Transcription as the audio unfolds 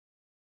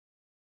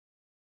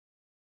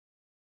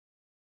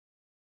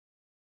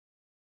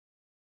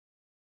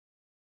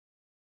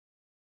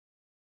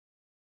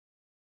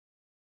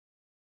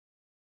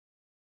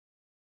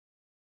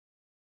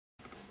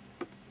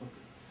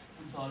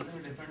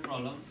solving different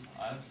problems.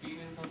 I've seen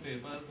in some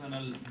papers when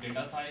a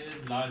data size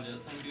is larger,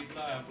 some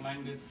people are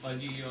applying this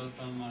fuzzy or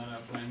some are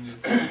applying this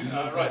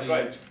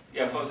right.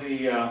 Yeah,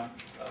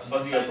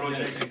 fuzzy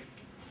approaches.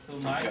 So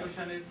my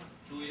question is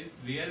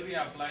where we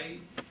apply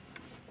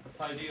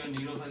fuzzy or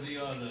neo fuzzy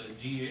or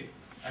GA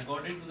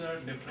according to the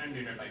different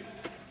data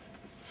types,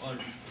 or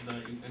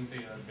you can say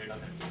data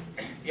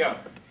set. Yeah.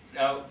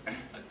 Now,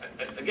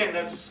 again,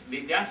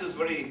 the answer is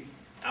very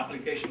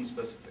application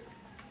specific.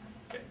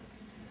 Okay.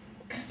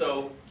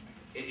 So,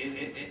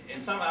 in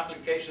some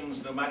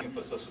applications, no matter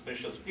for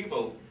suspicious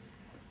people,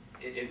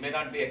 it may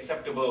not be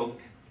acceptable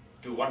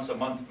to once a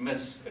month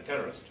miss a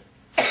terrorist.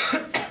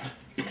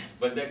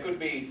 But there could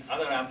be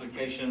other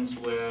applications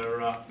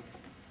where,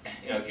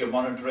 if you're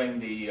monitoring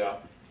the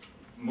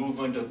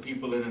movement of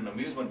people in an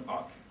amusement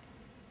park,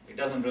 it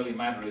doesn't really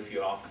matter if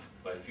you're off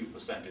by a few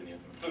percent in your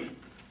conclusion.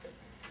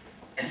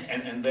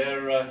 And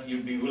there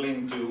you'd be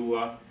willing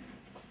to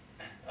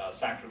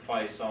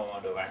sacrifice some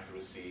amount of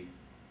accuracy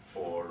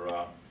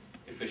for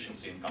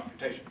efficiency in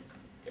computation.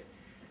 Okay.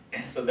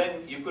 So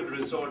then you could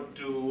resort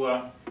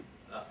to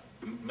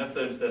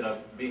methods that are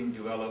being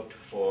developed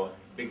for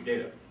big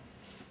data,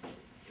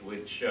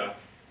 which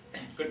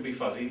could be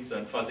fuzzy. So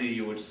in fuzzy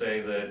you would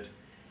say that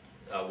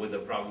with a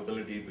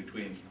probability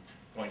between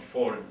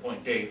 0.4 and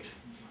 0.8,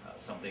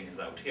 something is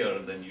out here,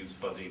 and then use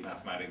fuzzy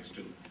mathematics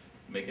to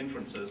make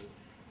inferences.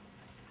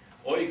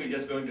 Or you could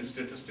just go into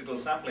statistical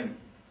sampling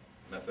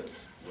methods,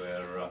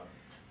 where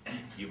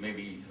you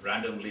maybe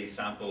randomly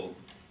sample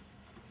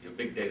your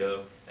big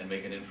data and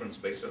make an inference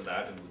based on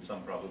that, and with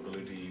some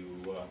probability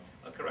you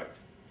are correct.